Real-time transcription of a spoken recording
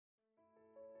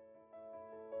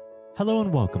Hello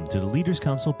and welcome to the Leaders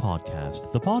Council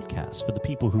podcast, the podcast for the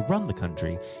people who run the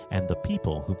country and the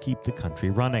people who keep the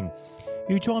country running.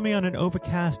 You join me on an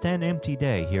overcast and empty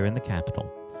day here in the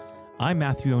capital. I'm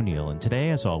Matthew O'Neill, and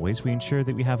today, as always, we ensure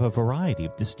that we have a variety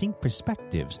of distinct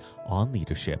perspectives on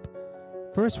leadership.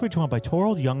 First, we're joined by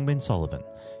Thorold Youngman-Sullivan,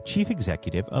 Chief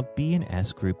Executive of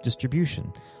B&S Group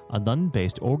Distribution, a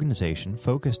London-based organization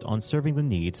focused on serving the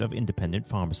needs of independent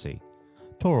pharmacy.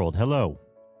 Thorold, hello.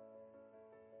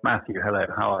 Matthew, hello.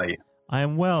 How are you? I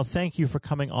am well. Thank you for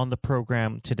coming on the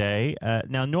program today.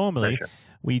 Now, normally,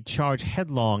 we charge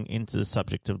headlong into the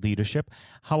subject of leadership.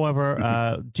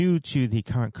 However, due to the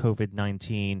current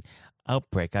COVID-19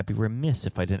 outbreak, I'd be remiss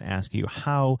if I didn't ask you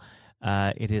how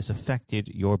it has affected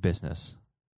your business.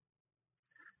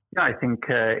 Yeah, I think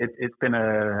it's been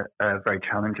a very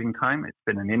challenging time. It's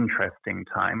been an interesting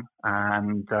time,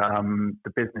 and the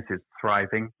business is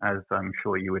thriving, as I'm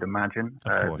sure you would imagine.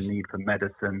 The need for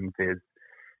medicines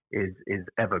is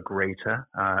ever greater.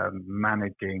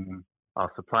 Managing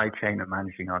our supply chain and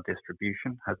managing our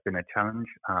distribution has been a challenge.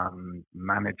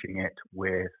 Managing it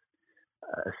with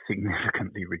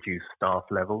significantly reduced staff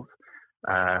levels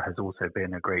has also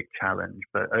been a great challenge.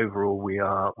 But overall, we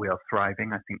are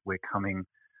thriving. I think we're coming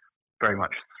very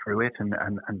much through it and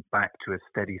back to a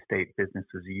steady state business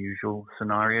as usual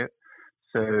scenario.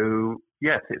 So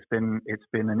yes, it's been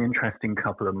an interesting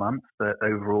couple of months, but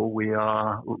overall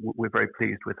we're very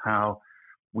pleased with how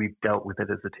we've dealt with it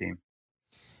as a team.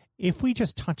 If we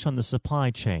just touch on the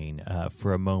supply chain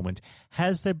for a moment,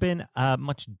 has there been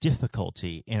much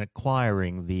difficulty in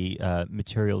acquiring the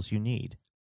materials you need?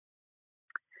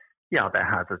 Yeah, there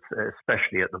has,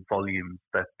 especially at the volumes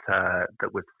that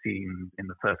was seen in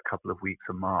the first couple of weeks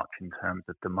of March in terms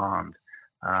of demand.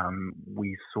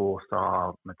 We source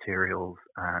our materials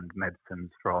and medicines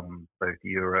from both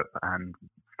Europe and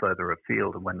further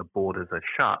afield, and when the borders are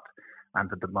shut and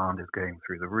the demand is going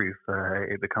through the roof,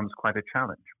 it becomes quite a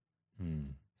challenge.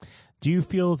 Do you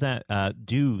feel that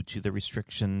due to the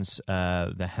restrictions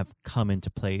that have come into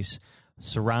place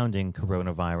surrounding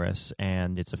coronavirus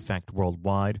and its effect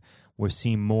worldwide, we're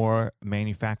seeing more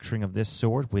manufacturing of this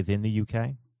sort within the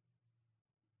UK?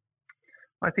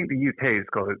 I think the UK has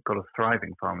got a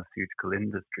thriving pharmaceutical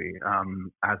industry.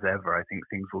 As ever, I think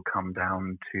things will come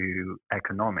down to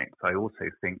economics. I also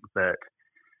think that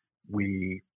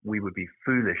we would be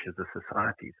foolish as a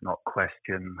society to not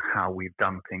question how we've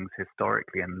done things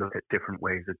historically and look at different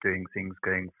ways of doing things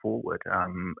going forward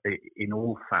in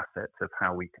all facets of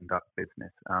how we conduct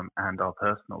business and our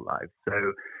personal lives. So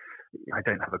I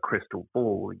don't have a crystal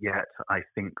ball yet. I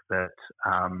think that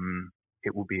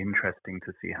it will be interesting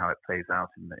to see how it plays out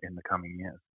in the coming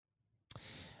years.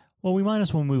 Well, we might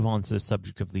as well move on to the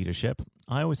subject of leadership.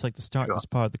 I always like to start this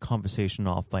part of the conversation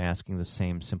off by asking the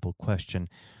same simple question.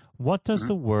 What does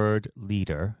the word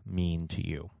leader mean to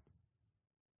you?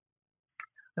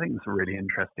 I think it's a really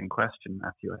interesting question,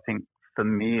 Matthew. I think for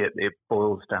me, it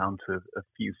boils down to a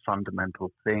few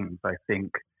fundamental things. I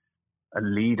think a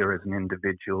leader as an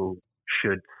individual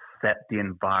should set the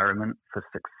environment for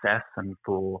success and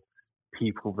for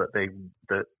people that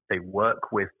they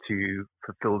work with to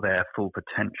fulfill their full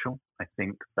potential. I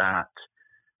think that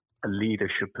a leader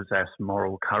should possess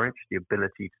moral courage, the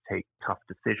ability to take tough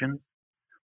decisions.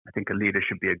 I think a leader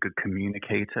should be a good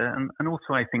communicator, and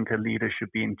also I think a leader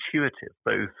should be intuitive,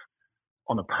 both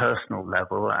on a personal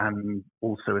level and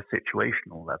also a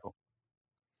situational level.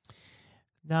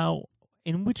 Now,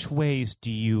 in which ways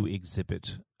do you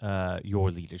exhibit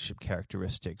your leadership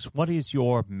characteristics? What is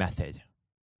your method?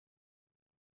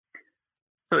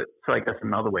 So I guess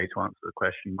another way to answer the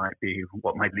question might be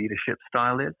what my leadership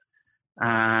style is.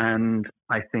 And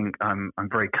I think I'm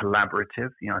very collaborative.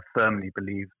 I firmly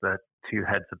believe that two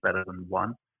heads are better than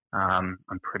one. I'm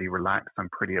pretty relaxed. I'm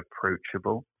pretty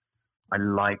approachable. I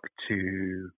like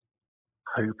to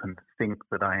hope and think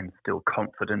that I instill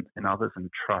confidence in others and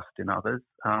trust in others.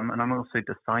 And I'm also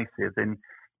decisive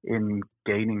in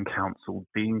gaining counsel,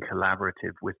 being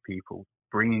collaborative with people,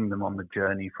 bringing them on the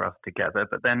journey for us together,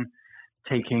 but then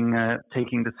taking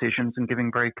decisions and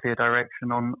giving very clear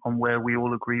direction on where we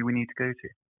all agree we need to go to.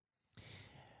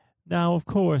 Now, of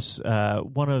course,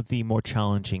 one of the more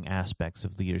challenging aspects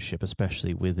of leadership,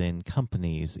 especially within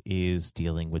companies, is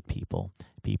dealing with people.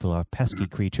 People are pesky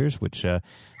creatures, which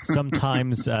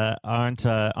sometimes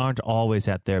aren't always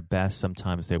at their best.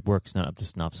 Sometimes their work's not up to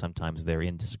snuff. Sometimes they're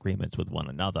in disagreements with one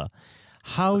another.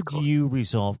 How do you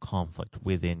resolve conflict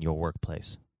within your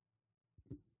workplace?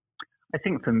 I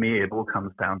think for me, it all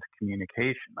comes down to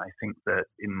communication. I think that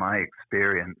in my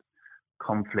experience,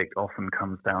 conflict often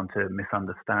comes down to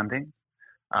misunderstanding.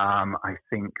 I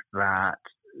think that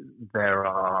there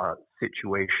are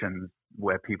situations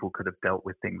where people could have dealt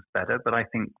with things better. But I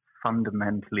think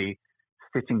fundamentally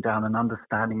sitting down and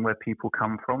understanding where people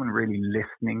come from and really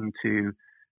listening to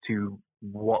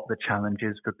what the challenge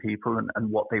is for people and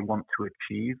what they want to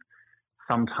achieve.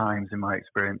 Sometimes, in my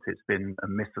experience, it's been a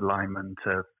misalignment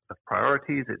of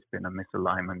priorities. It's been a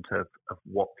misalignment of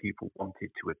what people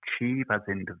wanted to achieve as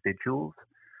individuals.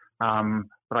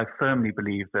 But I firmly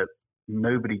believe that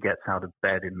nobody gets out of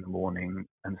bed in the morning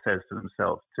and says to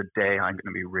themselves, today I'm going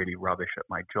to be really rubbish at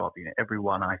my job.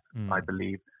 Everyone I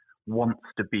believe wants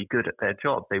to be good at their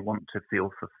job. They want to feel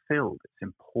fulfilled. It's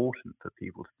important for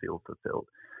people to feel fulfilled.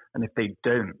 And if they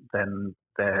don't, then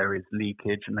there is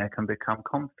leakage and there can become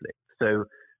conflict. So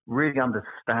really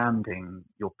understanding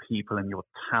your people and your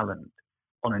talent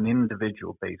on an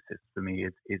individual basis for me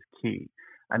is key.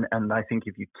 And I think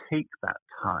if you take that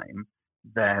time,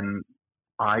 then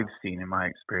I've seen in my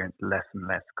experience less and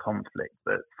less conflict.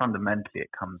 But fundamentally, it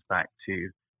comes back to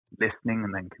listening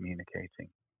and then communicating.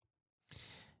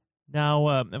 Now,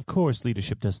 of course,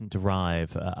 leadership doesn't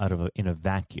derive in a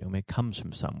vacuum. It comes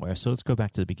from somewhere. So let's go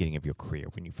back to the beginning of your career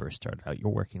when you first started out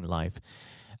your working life.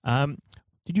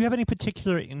 Did you have any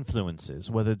particular influences,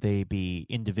 whether they be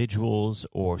individuals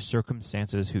or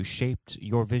circumstances, who shaped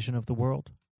your vision of the world?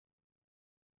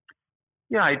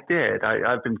 Yeah, I did.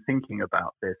 I've been thinking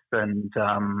about this. And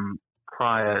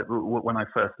when I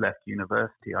first left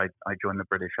university, I joined the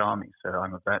British Army, so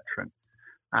I'm a veteran.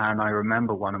 And I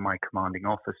remember one of my commanding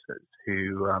officers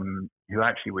who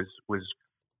actually was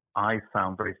I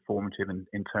found very formative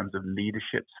in terms of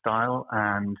leadership style.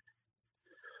 And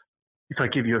if I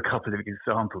give you a couple of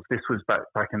examples, this was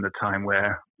back in the time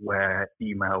where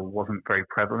email wasn't very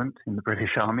prevalent in the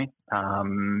British Army,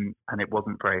 and it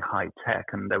wasn't very high tech,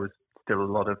 and there was still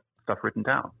a lot of stuff written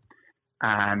down.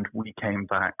 And we came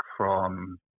back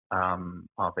from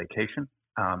our vacation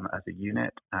as a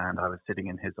unit, and I was sitting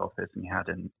in his office, and he had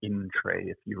an in tray,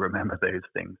 if you remember those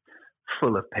things,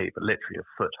 full of paper, literally a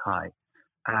foot high.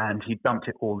 And he dumped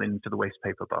it all into the waste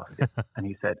paper basket. And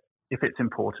he said, if it's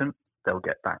important, they'll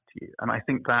get back to you. And I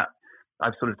think that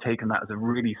I've sort of taken that as a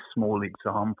really small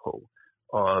example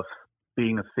of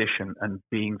being efficient and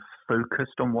being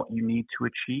focused on what you need to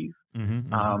achieve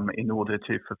in order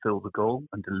to fulfill the goal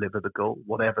and deliver the goal,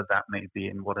 whatever that may be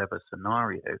in whatever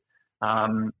scenario.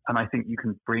 And I think you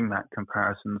can bring that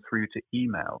comparison through to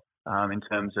email in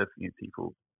terms of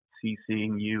people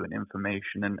CCing you and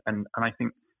information. And I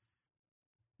think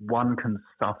one can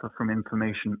suffer from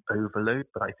information overload,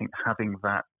 but I think having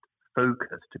that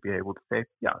focus to be able to say,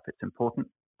 yeah, if it's important,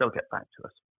 they'll get back to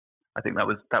us. I think that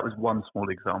was one small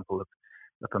example of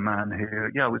a man who,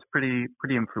 was pretty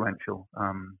influential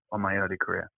on my early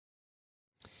career.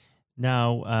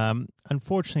 Now,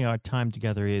 unfortunately, our time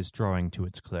together is drawing to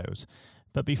its close.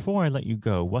 But before I let you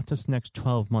go, what does the next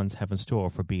 12 months have in store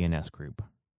for B&S Group?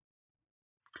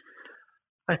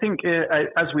 I think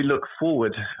as we look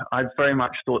forward, I've very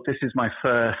much thought this is my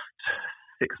first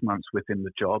 6 months within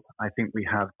the job. I think we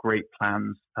have great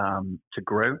plans to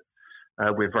grow.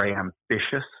 We're very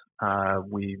ambitious.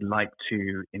 We like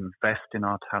to invest in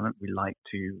our talent. We like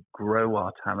to grow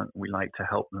our talent. We like to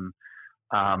help them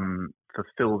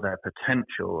fulfill their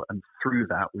potential, and through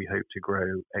that, we hope to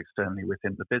grow externally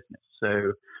within the business.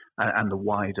 So, and the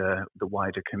wider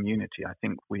community. I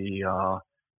think we are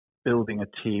building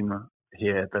a team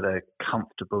here that are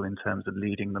comfortable in terms of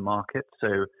leading the market.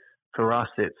 So, for us,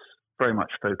 it's very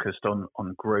much focused on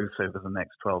growth over the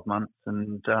next 12 months,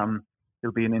 and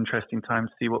it'll be an interesting time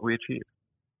to see what we achieve.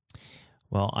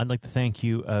 Well, I'd like to thank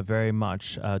you very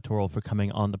much, Thorold, for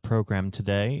coming on the program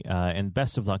today, and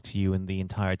best of luck to you and the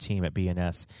entire team at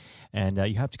B&S. And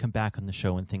you have to come back on the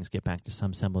show when things get back to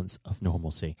some semblance of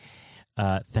normalcy.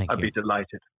 Thank you. I'd be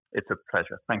delighted. It's a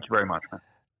pleasure. Thank you very much, man.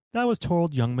 That was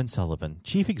Thorold Youngman-Sullivan,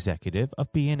 Chief Executive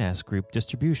of B&S Group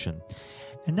Distribution.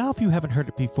 And now, if you haven't heard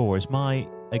it before, is my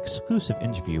exclusive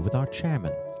interview with our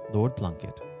chairman, Lord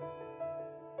Blunkett.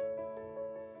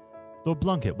 Lord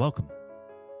Blunkett, welcome.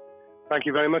 Thank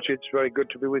you very much. It's very good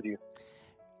to be with you.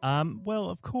 Well,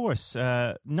 of course,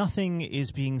 nothing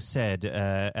is being said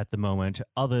at the moment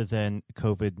other than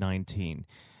COVID-19,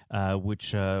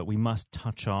 which we must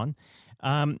touch on.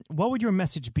 What would your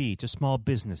message be to small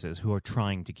businesses who are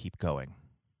trying to keep going?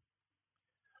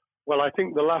 Well, I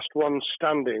think the last ones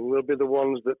standing will be the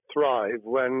ones that thrive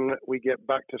when we get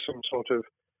back to some sort of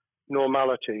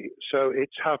normality. So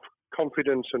it's have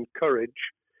confidence and courage.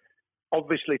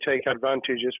 Obviously take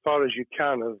advantage as far as you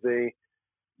can of the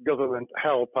government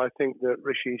help. I think that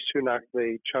Rishi Sunak,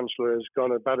 the Chancellor, has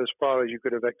gone about as far as you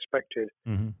could have expected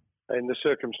in the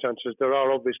circumstances. There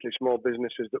are obviously small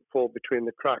businesses that fall between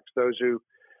the cracks, those who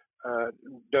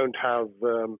don't have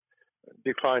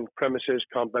defined premises,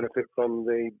 can't benefit from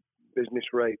the business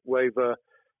rate waiver,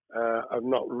 have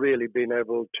not really been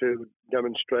able to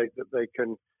demonstrate that they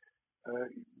can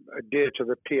adhere to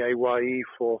the PAYE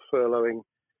for furloughing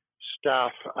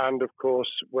staff, and of course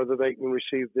whether they can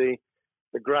receive the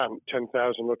grant,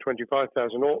 10,000 or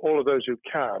 25,000. All of those who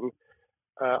can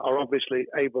are obviously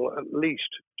able at least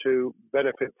to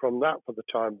benefit from that for the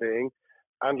time being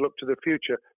and look to the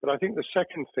future. But I think the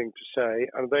second thing to say,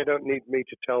 and they don't need me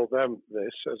to tell them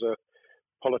this as a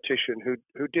politician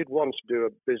who did once do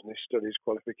a business studies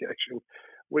qualification,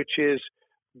 which is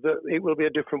that it will be a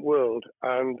different world,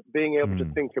 and being able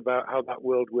to think about how that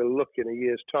world will look in a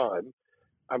year's time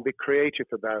and be creative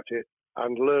about it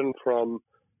and learn from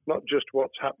not just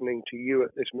what's happening to you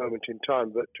at this moment in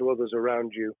time, but to others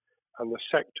around you and the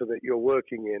sector that you're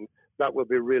working in, that will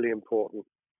be really important.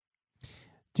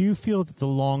 Do you feel that the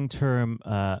long-term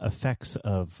effects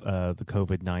of the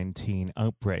COVID-19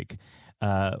 outbreak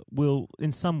will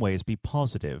in some ways be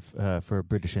positive for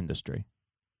British industry?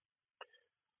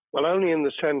 Well, only in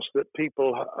the sense that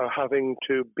people are having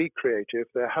to be creative,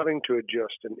 they're having to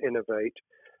adjust and innovate.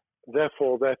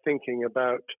 Therefore, they're thinking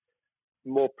about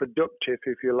more productive,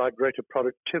 if you like, greater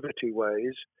productivity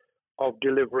ways of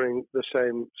delivering the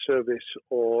same service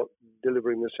or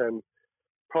delivering the same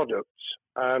products.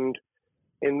 And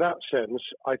in that sense,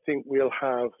 I think we'll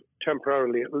have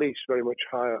temporarily at least very much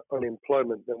higher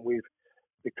unemployment than we've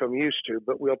become used to,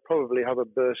 but we'll probably have a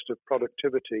burst of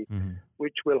productivity,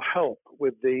 which will help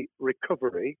with the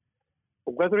recovery.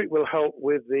 Whether it will help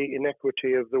with the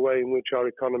inequity of the way in which our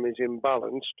economy is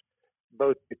imbalanced,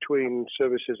 both between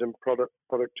services and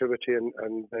productivity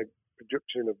and the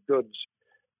production of goods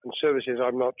and services,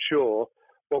 I'm not sure.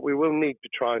 What we will need to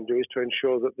try and do is to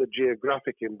ensure that the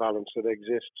geographic imbalance that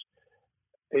exists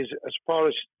is, as far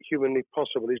as humanly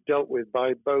possible, is dealt with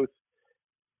by both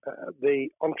the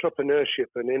entrepreneurship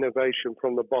and innovation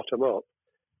from the bottom up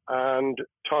and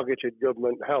targeted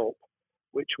government help,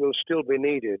 which will still be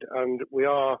needed. And we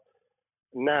are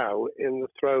now in the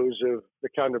throes of the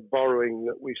kind of borrowing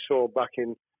that we saw back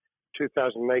in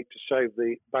 2008 to save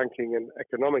the banking and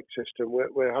economic system.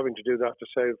 We're having to do that to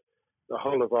save the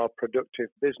whole of our productive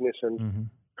business and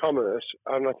commerce,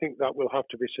 and I think that will have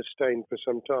to be sustained for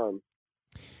some time.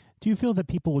 Do you feel that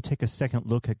people will take a second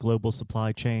look at global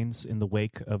supply chains in the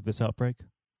wake of this outbreak?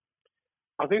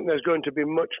 I think there's going to be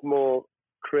much more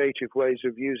creative ways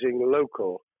of using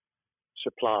local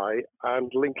supply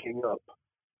and linking up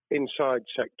inside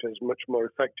sectors much more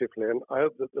effectively. And I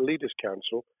hope that the Leaders'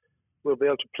 Council will be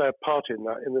able to play a part in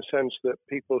that, in the sense that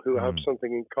people who have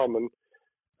something in common,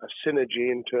 a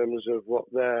synergy in terms of what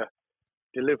they're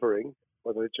delivering,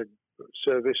 whether it's a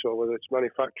service or whether it's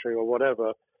manufacturing or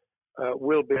whatever,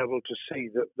 will be able to see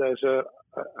that there's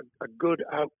a good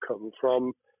outcome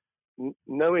from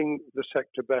knowing the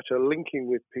sector better, linking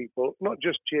with people, not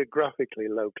just geographically,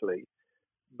 locally,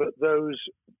 but those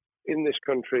in this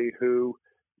country who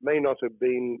may not have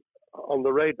been on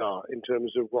the radar in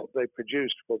terms of what they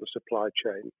produced for the supply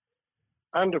chain.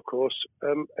 And of course,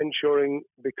 ensuring,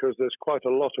 because there's quite a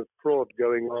lot of fraud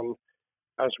going on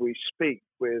as we speak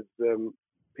with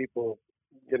people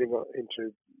getting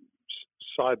into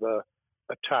cyber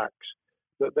attacks,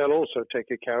 that they'll also take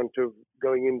account of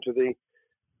going into the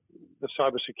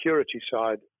cyber security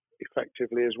side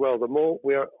effectively as well. The more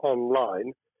we are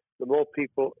online, the more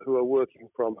people who are working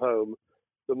from home,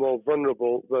 the more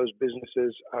vulnerable those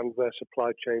businesses and their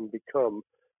supply chain become.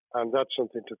 And that's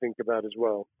something to think about as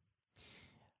well.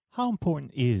 How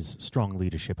important is strong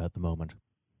leadership at the moment?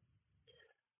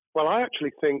 Well, I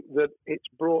actually think that it's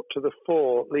brought to the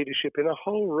fore leadership in a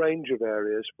whole range of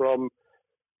areas, from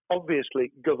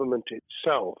obviously government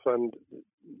itself, and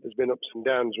there's been ups and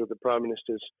downs with the Prime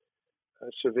Minister's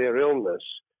severe illness,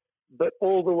 but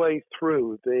all the way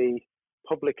through the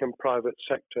public and private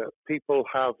sector. People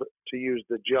have, to use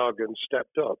the jargon,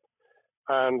 stepped up,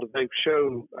 and they've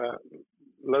shown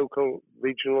local,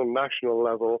 regional, national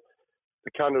level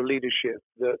the kind of leadership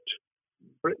that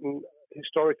Britain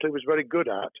historically was very good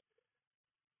at.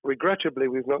 Regrettably,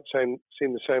 we've not seen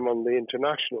the same on the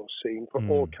international scene for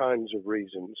all kinds of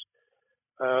reasons,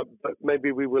 but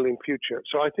maybe we will in future.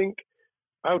 So I think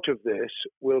out of this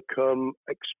will come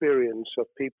experience of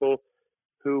people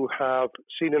who have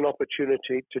seen an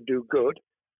opportunity to do good,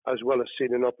 as well as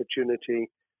seen an opportunity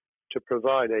to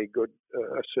provide a good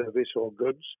service or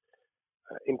goods,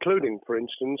 including, for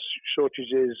instance,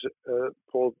 shortages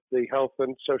for the health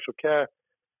and social care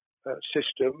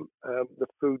system, the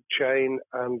food chain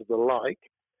and the like,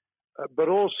 but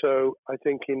also I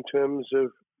think in terms of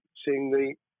seeing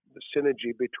the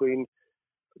synergy between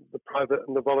the private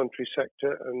and the voluntary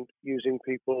sector and using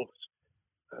people's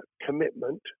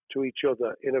commitment to each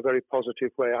other in a very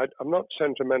positive way. I'm not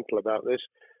sentimental about this.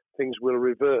 Things will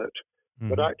revert.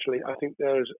 But actually, I think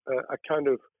there's a kind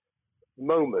of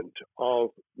moment of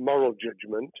moral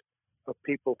judgment of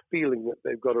people feeling that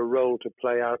they've got a role to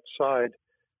play outside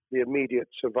the immediate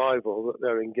survival that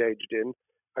they're engaged in.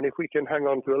 And if we can hang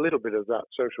on to a little bit of that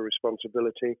social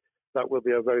responsibility, that will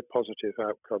be a very positive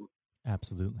outcome.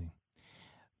 Absolutely.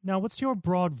 Now, what's your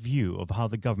broad view of how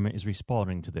the government is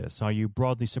responding to this? Are you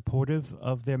broadly supportive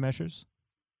of their measures?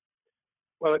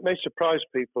 Well, it may surprise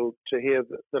people to hear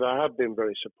that I have been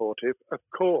very supportive. Of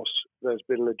course, there's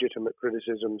been legitimate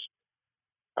criticisms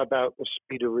about the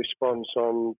speed of response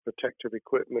on protective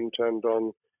equipment and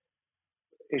on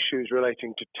issues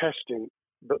relating to testing.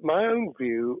 But my own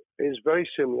view is very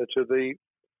similar to the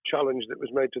challenge that was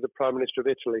made to the Prime Minister of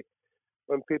Italy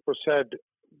when people said,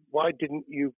 why didn't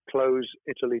you close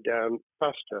Italy down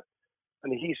faster?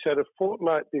 And he said, a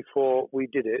fortnight before we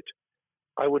did it,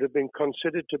 I would have been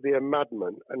considered to be a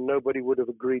madman and nobody would have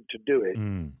agreed to do it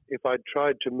if I'd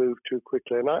tried to move too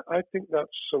quickly. And I think that's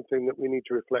something that we need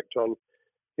to reflect on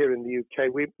here in the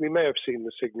UK. We may have seen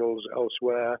the signals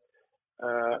elsewhere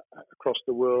across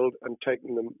the world and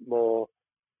taken them more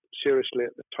seriously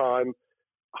at the time.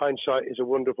 Hindsight is a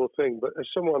wonderful thing, but as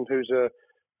someone who's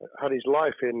had his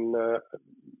life in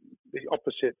the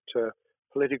opposite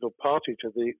political party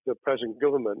to the present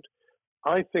government,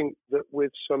 I think that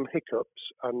with some hiccups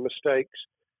and mistakes,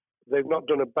 they've not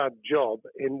done a bad job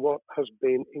in what has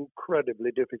been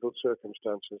incredibly difficult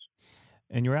circumstances.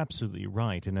 And you're absolutely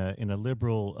right. In a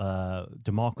liberal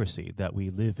democracy that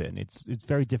we live in, it's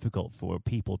very difficult for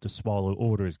people to swallow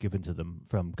orders given to them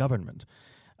from government.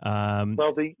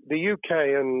 Well, the UK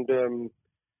and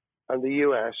the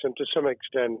US, and to some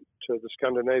extent the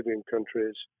Scandinavian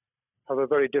countries, have a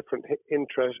very different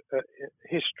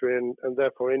history and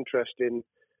therefore interest in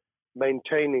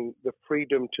maintaining the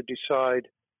freedom to decide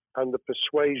and the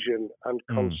persuasion and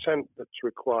consent that's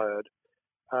required.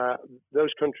 Those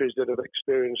countries that have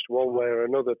experienced one way or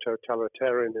another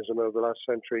totalitarianism over the last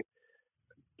century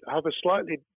have a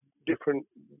slightly different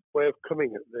way of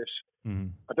coming at this.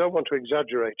 I don't want to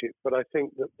exaggerate it, but I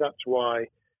think that that's why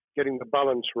getting the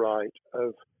balance right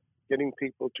of getting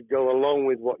people to go along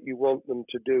with what you want them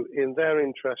to do in their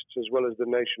interests as well as the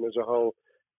nation as a whole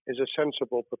is a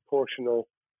sensible, proportional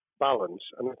balance.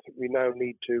 And I think we now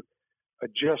need to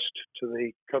adjust to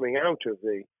the coming out of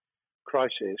the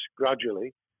crisis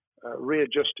gradually,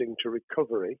 readjusting to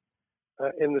recovery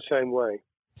in the same way.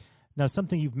 Now,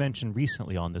 something you've mentioned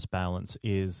recently on this balance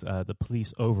is the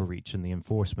police overreach in the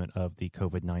enforcement of the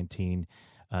COVID-19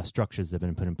 structures that have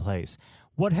been put in place.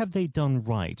 What have they done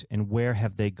right, and where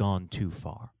have they gone too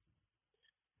far?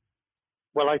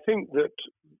 Well, I think that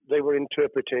they were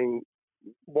interpreting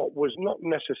what was not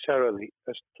necessarily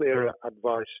as clear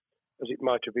advice as it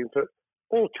might have been for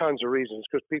all kinds of reasons,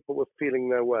 because people were feeling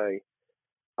their way.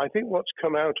 I think what's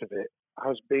come out of it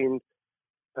has been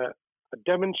a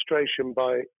demonstration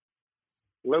by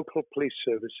local police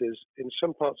services in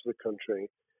some parts of the country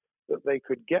that they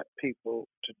could get people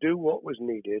to do what was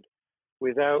needed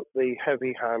without the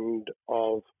heavy hand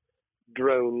of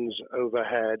drones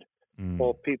overhead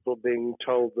or people being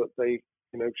told that they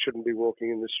shouldn't be walking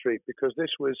in the street, because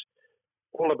this was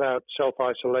all about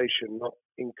self-isolation, not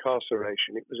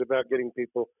incarceration. It was about getting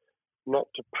people not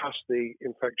to pass the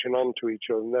infection on to each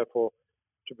other and therefore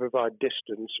to provide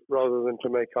distance rather than to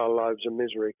make our lives a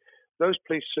misery. Those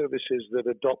police services that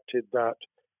adopted that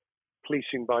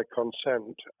policing by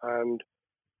consent and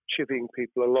chivying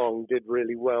people along did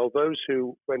really well. Those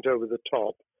who went over the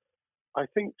top, I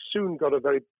think, soon got a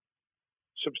very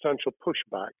substantial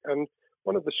pushback. And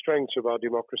one of the strengths of our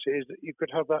democracy is that you could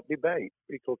have that debate.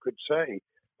 People could say,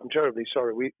 I'm terribly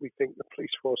sorry, we think the police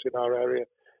force in our area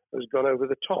has gone over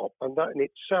the top. And that in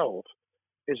itself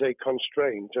is a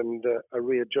constraint and a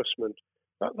readjustment.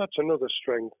 That's another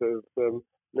strength of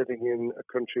living in a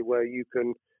country where you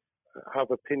can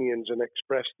have opinions and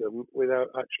express them without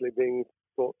actually being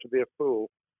thought to be a fool.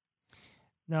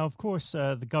 Now, of course,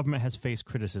 the government has faced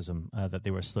criticism that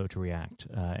they were slow to react,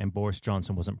 and Boris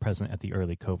Johnson wasn't present at the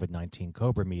early COVID-19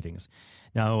 COBRA meetings.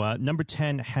 Now, Number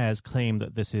 10 has claimed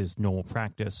that this is normal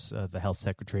practice. The health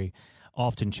secretary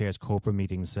often chairs COBRA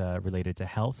meetings related to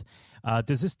health.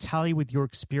 Does this tally with your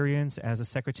experience as a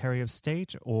Secretary of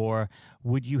State, or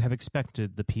would you have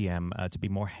expected the PM to be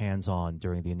more hands-on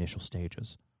during the initial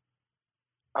stages?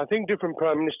 I think different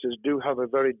prime ministers do have a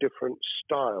very different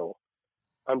style.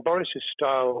 And Boris's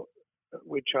style,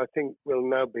 which I think will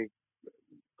now be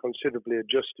considerably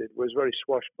adjusted, was very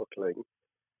swashbuckling.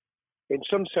 in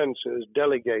some senses,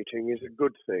 delegating is a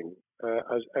good thing,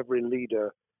 as every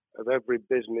leader of every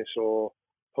business or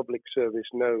public service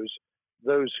knows.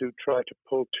 Those who try to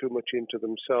pull too much into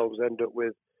themselves end up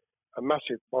with a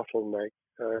massive bottleneck,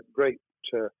 great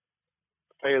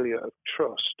failure of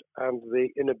trust, and the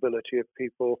inability of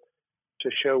people to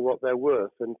show what they're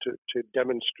worth and to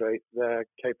demonstrate their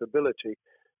capability.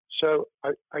 So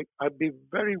I'd be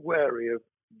very wary of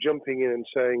jumping in and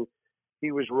saying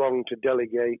he was wrong to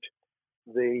delegate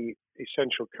the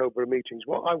essential COBRA meetings.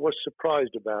 What I was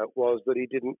surprised about was that he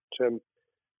didn't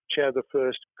chair the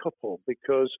first couple,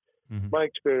 because my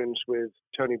experience with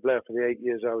Tony Blair for the 8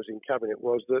 years I was in cabinet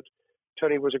was that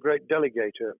Tony was a great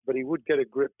delegator, but he would get a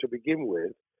grip to begin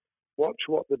with, watch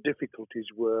what the difficulties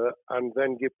were, and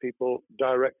then give people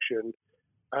direction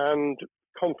and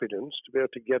confidence to be able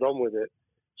to get on with it.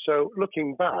 So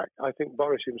looking back, I think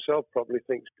Boris himself probably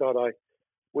thinks, God, I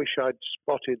wish I'd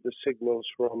spotted the signals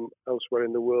from elsewhere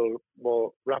in the world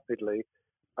more rapidly,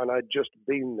 and I'd just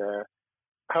been there.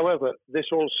 However, this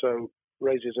also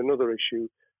raises another issue.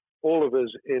 All of us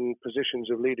in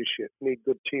positions of leadership need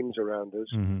good teams around us.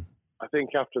 I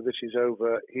think after this is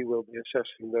over, he will be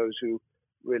assessing those who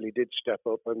really did step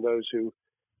up and those who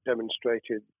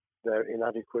demonstrated their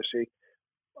inadequacy.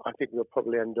 I think we'll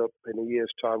probably end up in a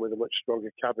year's time with a much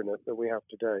stronger cabinet than we have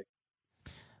today.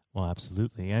 Well,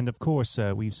 absolutely. And of course,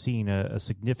 we've seen a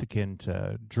significant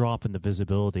drop in the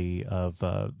visibility of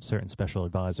certain special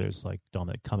advisors like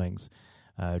Dominic Cummings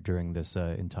during this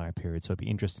entire period. So it'd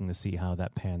be interesting to see how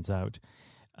that pans out.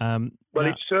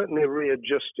 It's certainly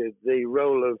readjusted the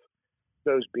role of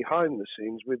those behind the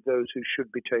scenes with those who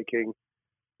should be taking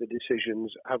the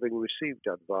decisions, having received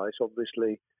advice.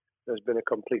 Obviously, there's been a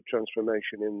complete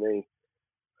transformation in the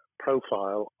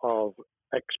profile of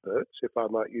experts, if I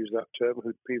might use that term,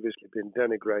 who'd previously been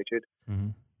denigrated.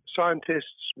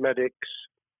 Scientists, medics,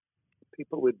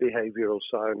 people with behavioral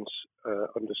science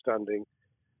understanding.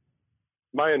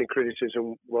 My only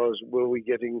criticism was, were we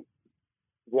getting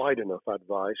wide enough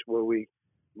advice? Were we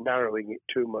narrowing it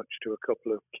too much to a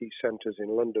couple of key centres in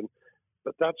London?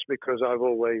 But that's because I've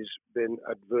always been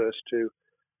adverse to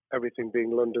everything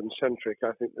being London-centric.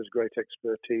 I think there's great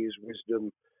expertise,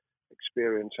 wisdom,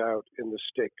 experience out in the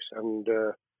sticks, and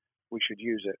we should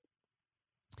use it.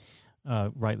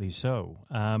 Rightly so.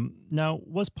 Now,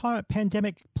 was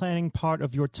pandemic planning part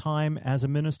of your time as a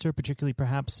minister, particularly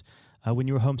perhaps when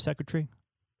you were Home Secretary?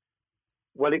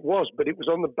 Well, it was, but it was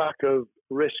on the back of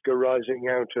risk arising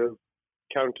out of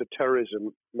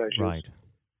counter-terrorism measures. Right.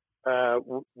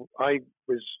 I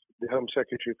was the Home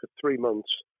Secretary for 3 months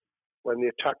when the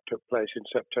attack took place in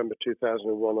September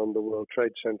 2001 on the World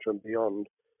Trade Center and beyond.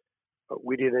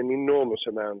 We did an enormous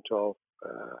amount of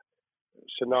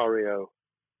scenario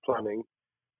planning,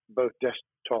 both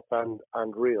desktop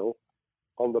and real.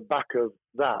 On the back of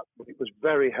that, it was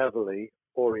very heavily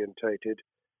orientated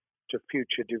to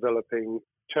future developing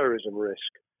terrorism risk.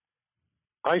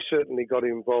 I certainly got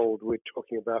involved with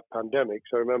talking about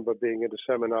pandemics. I remember being at a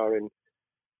seminar in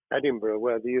Edinburgh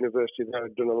where the university there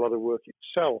had done a lot of work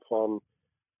itself on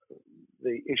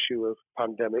the issue of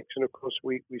pandemics. And of course,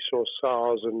 we saw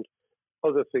SARS and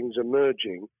other things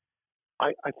emerging.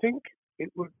 I think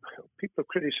people have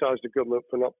criticised the government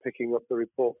for not picking up the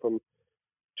report from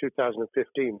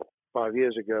 2015, 5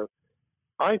 years ago.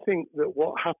 I think that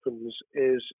what happens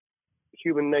is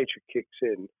human nature kicks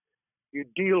in. You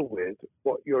deal with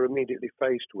what you're immediately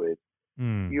faced with.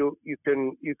 You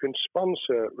can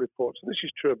sponsor reports, and this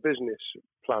is true of business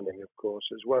planning, of course,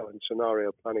 as well, and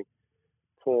scenario planning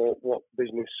for what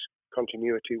business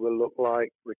continuity will look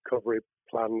like, recovery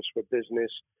plans for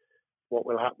business, what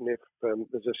will happen if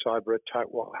there's a cyber attack,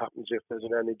 what happens if there's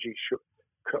an energy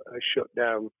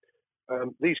shutdown.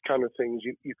 These kind of things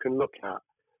you can look at,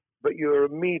 but you're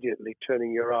immediately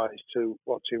turning your eyes to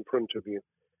what's in front of you.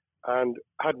 And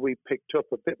had we picked up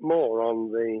a bit more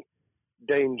on the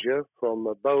danger from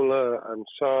Ebola and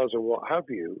SARS and what have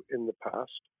you in the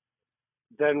past,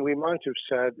 then we might have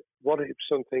said, what if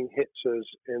something hits us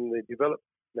in the developed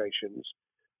nations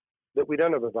that we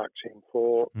don't have a vaccine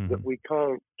for, that we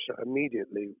can't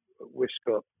immediately whisk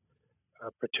up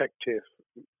protective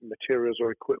materials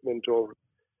or equipment, or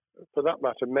for that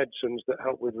matter, medicines that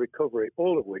help with recovery,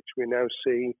 all of which we now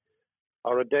see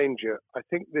are a danger. I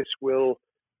think this will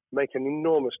make an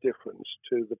enormous difference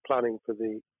to the planning for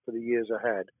the years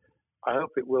ahead. I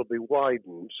hope it will be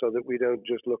widened so that we don't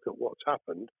just look at what's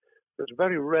happened, but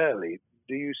very rarely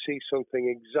do you see something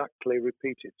exactly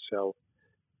repeat itself.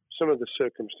 Some of the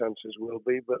circumstances will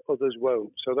be, but others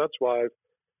won't. So that's why I've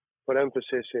put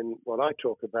emphasis in what I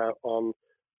talk about on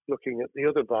looking at the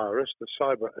other virus, the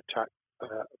cyber attack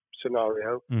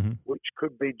scenario, which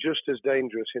could be just as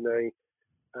dangerous in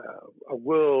a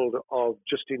world of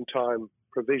just-in-time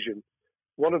provision.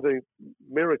 One of the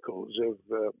miracles of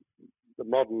the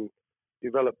modern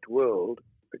developed world,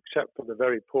 except for the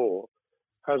very poor,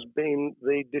 has been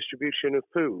the distribution of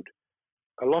food.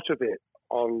 A lot of it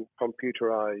on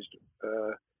computerized,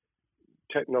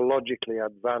 technologically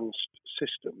advanced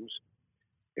systems.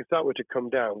 If that were to come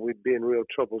down, we'd be in real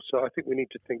trouble. So I think we need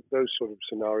to think those sort of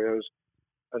scenarios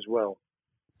as well.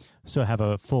 So have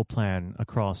a full plan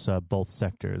across both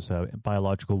sectors,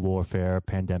 biological warfare,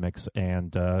 pandemics,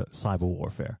 and cyber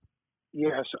warfare.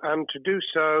 Yes, and to do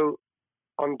so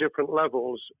on different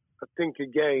levels. I think,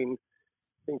 again,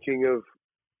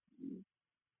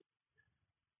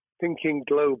 thinking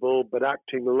global but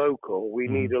acting local, we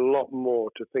need a lot more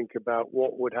to think about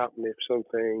what would happen if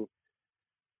something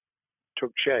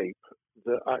took shape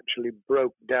that actually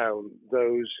broke down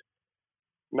those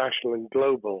national and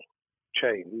global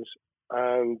chains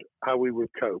and how we would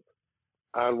cope.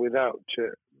 And without,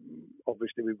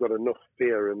 obviously, we've got enough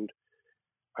fear and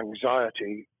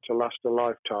anxiety to last a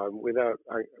lifetime. Without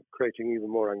creating even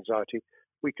more anxiety,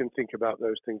 we can think about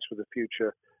those things for the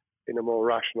future in a more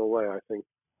rational way, I think.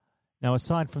 Now,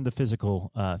 aside from the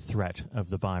physical threat of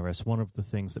the virus, one of the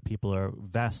things that people are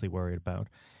vastly worried about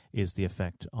is the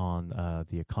effect on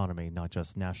the economy, not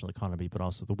just national economy, but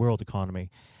also the world economy.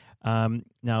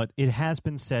 Now, it has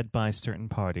been said by certain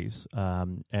parties,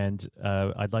 and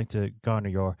I'd like to garner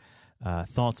your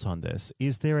thoughts on this.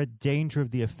 Is there a danger of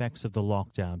the effects of the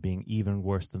lockdown being even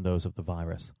worse than those of the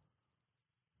virus?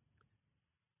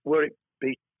 Were it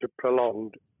be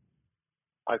prolonged,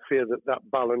 I fear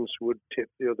that balance would tip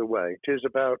the other way. It is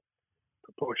about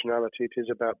proportionality. It is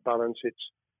about balance.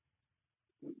 It's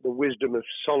the wisdom of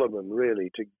Solomon,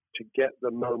 really, to get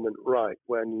the moment right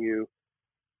when you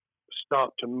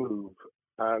start to move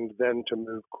and then to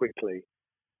move quickly.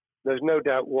 There's no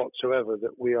doubt whatsoever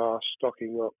that we are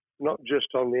stocking up, not just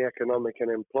on the economic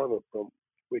and employment front,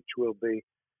 which will be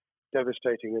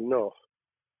devastating enough,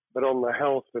 but on the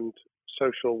health and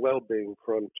social well-being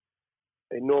front,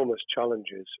 enormous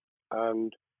challenges,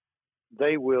 and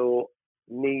they will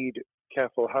need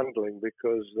careful handling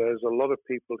because there's a lot of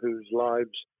people whose lives,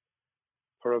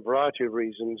 for a variety of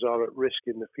reasons, are at risk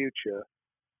in the future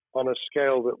on a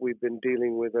scale that we've been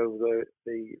dealing with over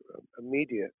the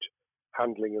immediate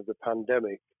handling of the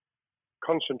pandemic,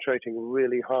 concentrating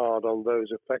really hard on those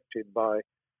affected by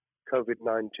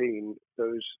COVID-19,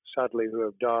 those sadly who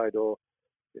have died or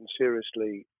been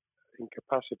seriously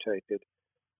incapacitated.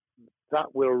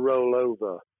 That will roll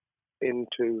over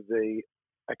into the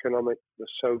economic, the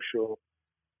social,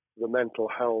 the mental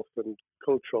health and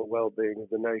cultural well-being of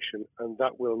the nation, and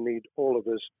that will need all of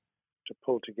us to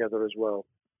pull together as well.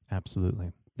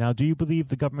 Absolutely. Now, do you believe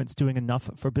the government's doing enough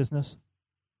for business?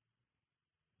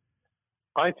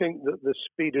 I think that the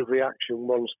speed of reaction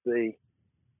once the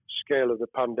scale of the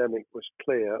pandemic was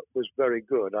clear was very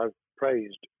good. I've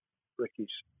praised Rishi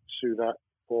Sunak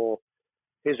for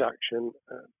his action.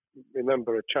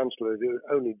 Remember, a chancellor who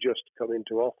only just come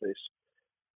into office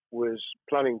was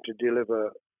planning to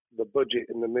deliver the budget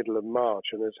in the middle of March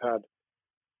and has had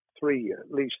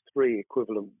at least three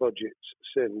equivalent budgets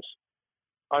since.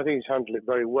 I think he's handled it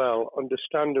very well.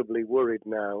 Understandably worried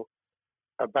now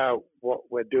about what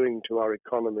we're doing to our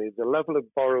economy. The level of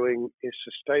borrowing is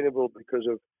sustainable because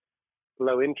of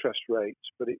low interest rates,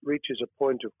 but it reaches a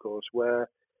point, of course, where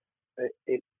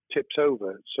it tips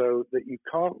over so that you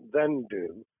can't then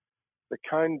do the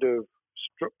kind of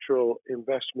structural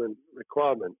investment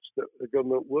requirements that the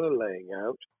government were laying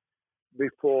out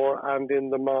before and in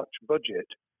the March budget.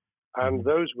 And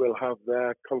those will have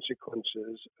their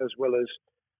consequences as well as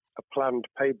a planned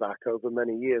payback over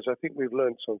many years. I think we've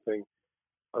learned something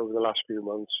over the last few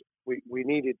months. We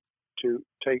needed to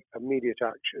take immediate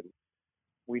action.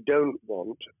 We don't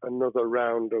want another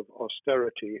round of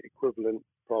austerity equivalent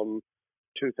from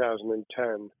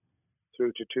 2010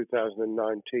 through to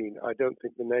 2019. I don't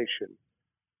think the nation,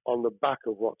 on the back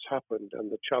of what's happened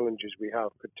and the challenges we have,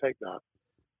 could take that.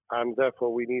 And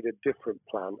therefore, we need a different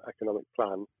plan, economic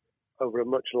plan, over a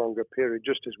much longer period,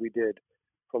 just as we did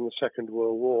from the Second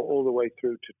World War all the way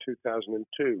through to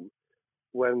 2002,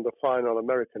 when the final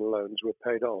American loans were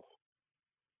paid off.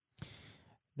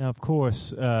 Now, of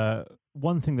course,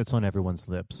 one thing that's on everyone's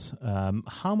lips,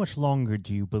 how much longer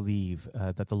do you believe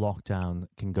that the lockdown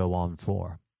can go on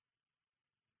for?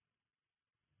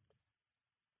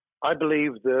 I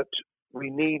believe that we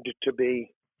need to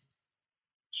be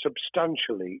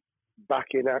substantially back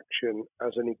in action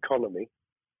as an economy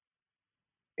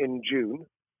in June.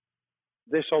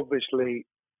 This obviously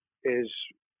is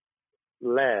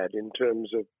led in terms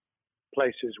of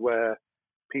places where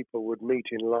people would meet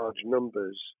in large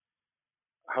numbers,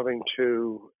 having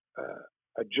to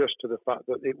adjust to the fact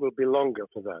that it will be longer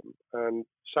for them. And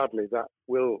sadly, that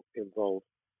will involve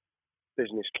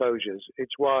business closures.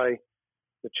 It's why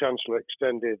the Chancellor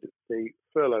extended the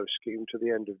furlough scheme to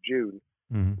the end of June.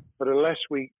 Mm-hmm. But unless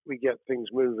we get things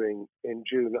moving in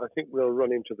June, I think we'll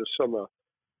run into the summer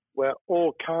where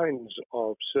all kinds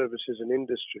of services and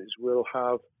industries will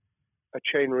have a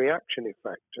chain reaction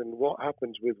effect. And what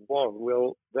happens with one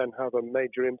will then have a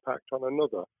major impact on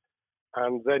another.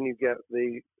 And then you get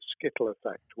the skittle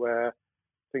effect where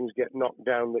things get knocked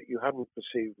down that you hadn't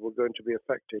perceived were going to be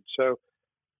affected. So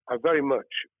I very much,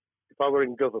 if I were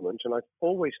in government, and I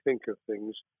always think of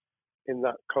things in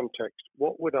that context,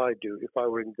 what would I do if I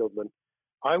were in government?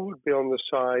 I would be on the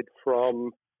side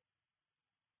from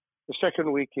the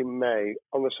second week in May,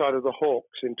 on the side of the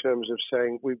hawks in terms of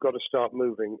saying we've got to start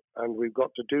moving, and we've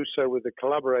got to do so with the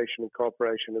collaboration and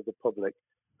cooperation of the public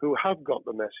who have got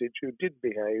the message, who did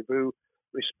behave, who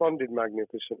responded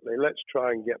magnificently. Let's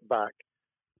try and get back,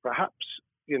 perhaps,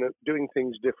 doing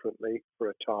things differently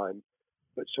for a time,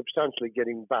 but substantially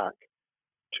getting back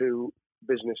to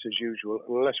business as usual.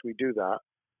 And unless we do that,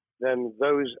 then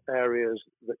those areas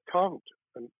that can't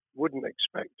and wouldn't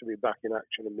expect to be back in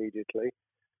action immediately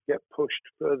get pushed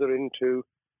further into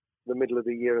the middle of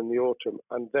the year and the autumn,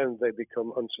 and then they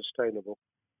become unsustainable.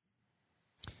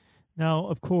 Now,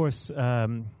 of course,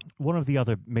 one of the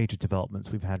other major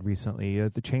developments we've had recently are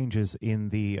the changes in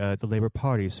the Labour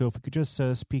Party. So if we could just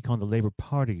speak on the Labour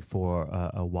Party for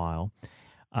a while.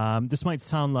 This might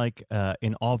sound like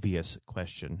an obvious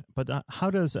question, but how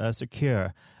does Sir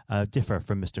Keir differ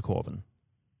from Mr. Corbyn?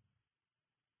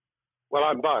 Well,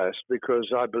 I'm biased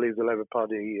because I believe the Labour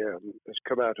Party has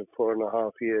come out of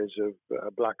 4.5 years of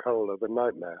a black hole of a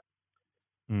nightmare,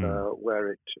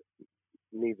 where it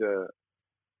neither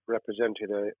represented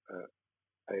a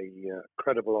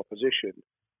credible opposition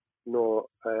nor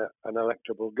an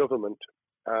electable government,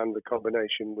 and the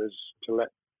combination was to let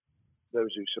those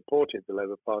who supported the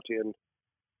Labour Party and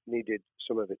needed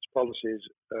some of its policies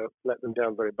let them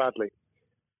down very badly.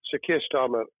 Sir Keir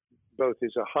Starmer both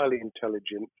is a highly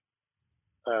intelligent,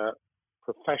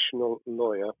 professional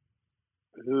lawyer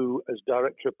who, as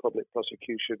Director of Public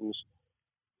Prosecutions,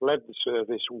 led the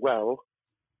service well,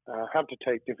 had to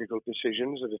take difficult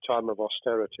decisions at a time of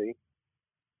austerity,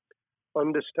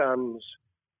 understands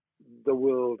the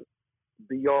world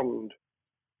beyond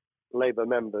Labour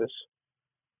members,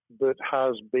 but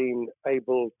has been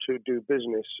able to do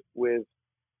business with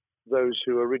those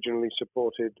who originally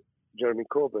supported Jeremy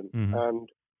Corbyn and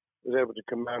was able to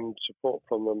command support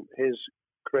from them. His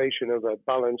creation of a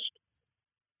balanced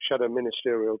shadow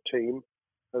ministerial team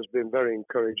has been very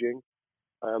encouraging.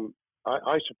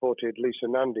 I supported Lisa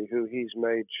Nandy, who he's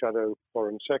made Shadow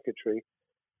Foreign Secretary,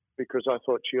 because I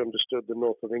thought she understood the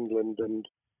north of England and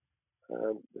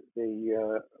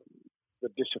the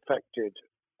disaffected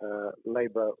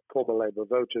former Labour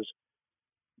voters.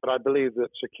 But I believe that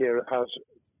Sir Keir has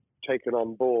taken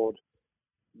on board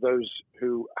those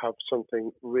who have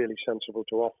something really sensible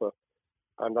to offer,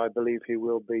 and I believe he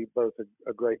will be both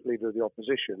a great leader of the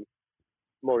opposition.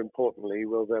 More importantly, he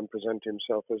will then present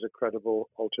himself as a credible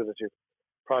alternative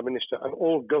Prime Minister. And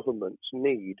all governments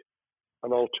need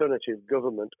an alternative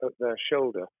government at their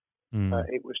shoulder.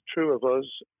 It was true of us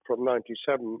from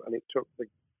 97, and it took the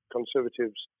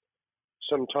Conservatives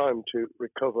some time to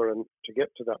recover and to get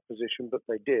to that position, but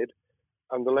they did,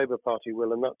 and the Labour Party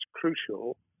will, and that's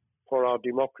crucial for our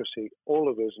democracy. All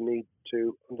of us need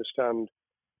to understand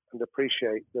and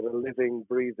appreciate that a living,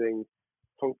 breathing,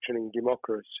 functioning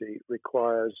democracy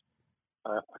requires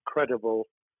a credible,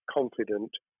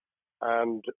 confident,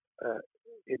 and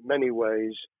in many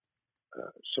ways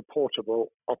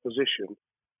supportable opposition,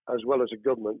 as well as a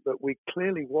government that we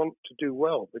clearly want to do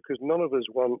well, because none of us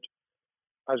want,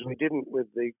 as we didn't with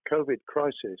the COVID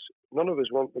crisis, none of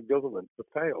us want the government to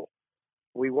fail.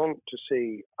 We want to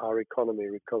see our economy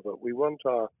recover. We want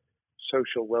our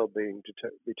social well-being to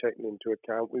be taken into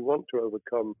account. We want to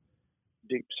overcome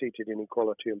deep-seated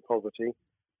inequality and poverty,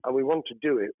 and we want to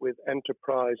do it with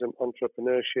enterprise and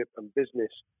entrepreneurship and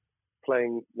business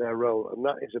playing their role. And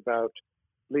that is about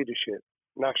leadership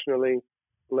nationally,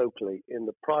 locally, in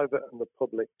the private and the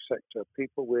public sector,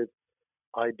 people with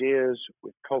ideas,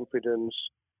 with confidence,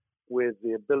 with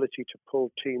the ability to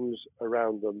pull teams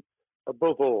around them,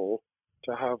 above all,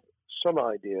 to have some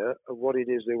idea of what it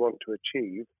is they want to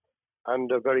achieve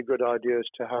and a very good idea as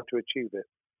to how to achieve it.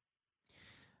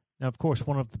 Now, of course,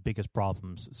 one of the biggest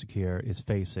problems Sir Keir is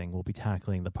facing will be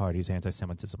tackling the party's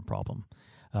anti-Semitism problem.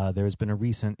 There has been a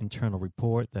recent internal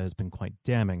report that has been quite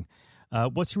damning.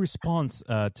 What's your response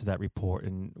to that report,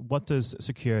 and what does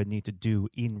Secure need to do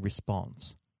in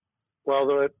response? Well,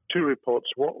 there are two reports.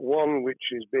 One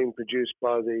which is being produced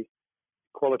by the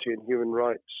Equality and Human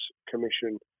Rights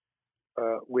Commission,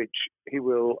 which he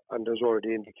will, and has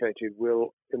already indicated,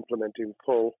 will implement in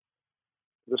full.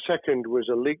 The second was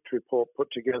a leaked report put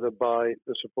together by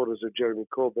the supporters of Jeremy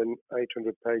Corbyn,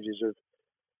 800 pages of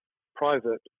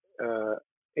private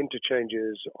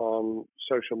interchanges on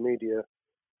social media,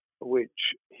 which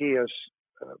he has,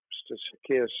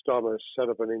 Keir Starmer, set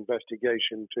up an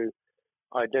investigation to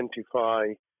identify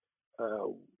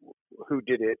who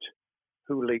did it,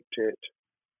 who leaked it,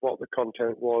 what the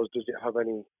content was, does it have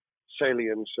any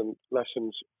salience and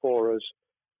lessons for us,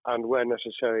 and where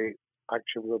necessary,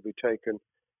 action will be taken.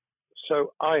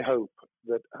 So I hope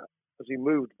that as he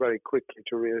moved very quickly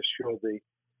to reassure the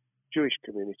Jewish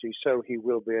community, so he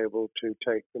will be able to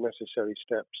take the necessary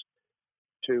steps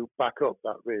to back up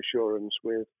that reassurance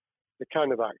with the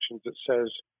kind of actions that says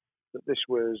that this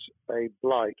was a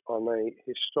blight on a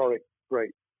historic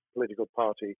great political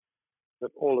party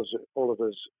that all of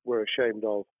us were ashamed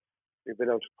of. We've been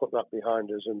able to put that behind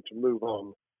us and to move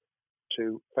on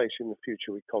to facing the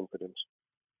future with confidence.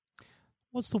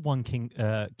 What's the one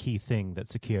key thing that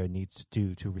Secure needs to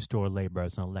do to restore Labour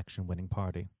as an election-winning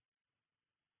party?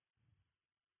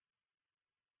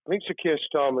 I think Sir Keir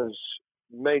Starmer's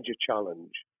major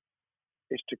challenge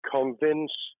is to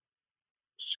convince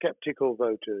sceptical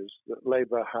voters that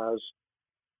Labour has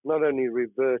not only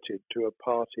reverted to a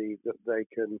party that they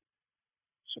can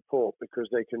support because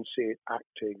they can see it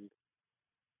acting,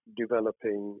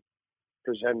 developing,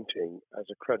 presenting as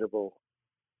a credible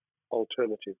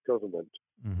alternative government,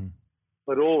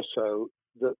 but also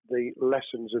that the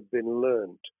lessons have been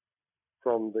learned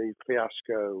from the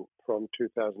fiasco from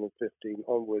 2015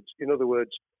 onwards. In other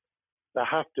words, there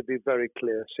have to be very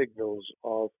clear signals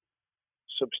of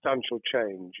substantial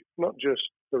change, not just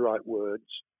the right words,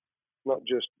 not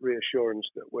just reassurance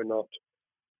that we're not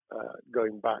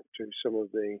going back to some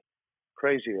of the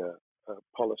crazier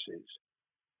policies,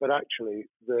 but actually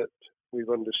that we've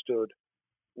understood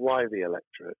why the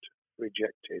electorate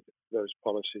rejected those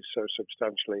policies so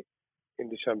substantially in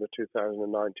December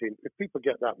 2019. If people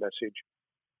get that message,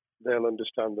 they'll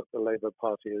understand that the Labour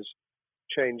Party has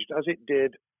changed, as it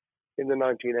did in the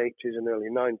 1980s and early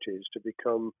 90s, to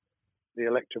become the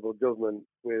electable government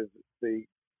with the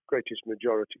greatest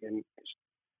majority and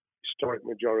historic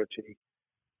majority,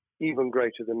 even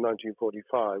greater than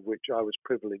 1945, which I was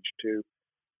privileged to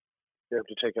be able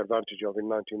to take advantage of in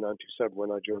 1997 when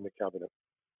I joined the cabinet.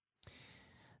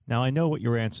 Now, I know what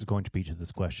your answer is going to be to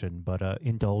this question, but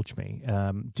indulge me.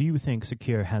 Do you think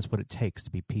Secure has what it takes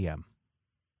to be PM?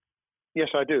 Yes,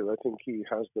 I do. I think he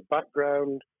has the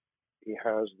background, he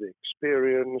has the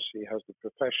experience, he has the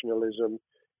professionalism,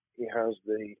 he has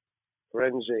the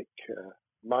forensic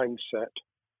mindset,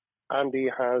 and he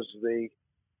has the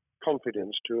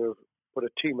confidence to have put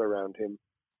a team around him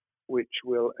which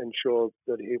will ensure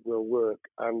that it will work.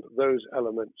 And those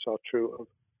elements are true of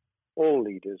all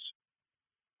leaders.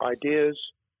 Ideas,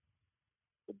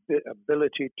 the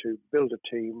ability to build a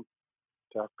team,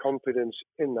 to have confidence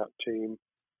in that team,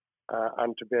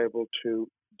 and to be able to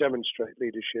demonstrate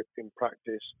leadership in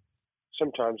practice,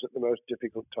 sometimes at the most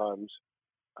difficult times.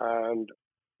 And,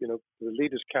 you know, the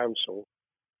Leaders' Council,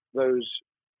 those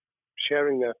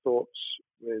sharing their thoughts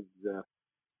with the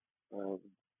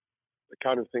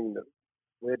kind of thing that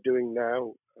we're doing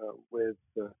now with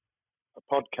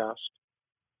a podcast,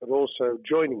 but also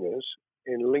joining us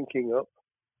in linking up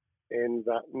in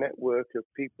that network of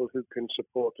people who can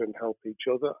support and help each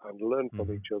other and learn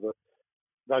from each other.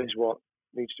 That is what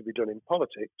needs to be done in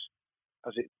politics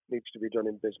as it needs to be done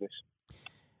in business.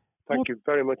 Thank you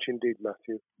very much indeed,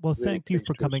 Matthew. Well, thank you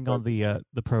for coming on the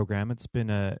program. It's been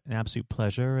an absolute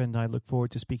pleasure, and I look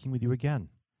forward to speaking with you again.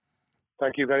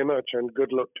 Thank you very much, and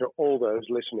good luck to all those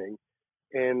listening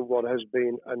in what has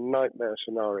been a nightmare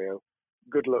scenario.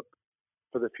 Good luck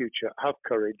for the future. Have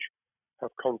courage,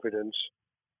 have confidence,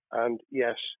 and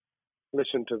yes,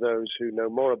 listen to those who know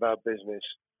more about business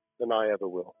than I ever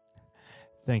will.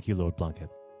 Thank you, Lord Blunkett.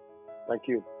 Thank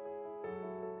you.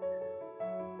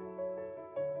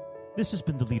 This has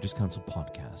been the Leaders' Council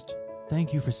podcast.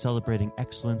 Thank you for celebrating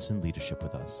excellence in leadership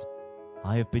with us.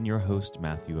 I have been your host,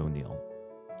 Matthew O'Neill.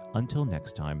 Until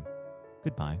next time,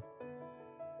 goodbye.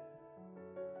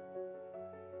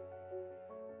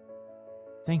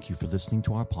 Thank you for listening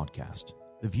to our podcast.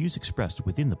 The views expressed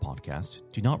within the podcast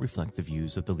do not reflect the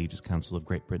views of the Leaders' Council of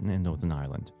Great Britain and Northern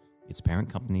Ireland, its parent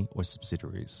company or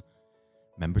subsidiaries,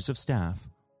 members of staff,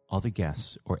 other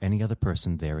guests, or any other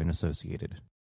person therein associated.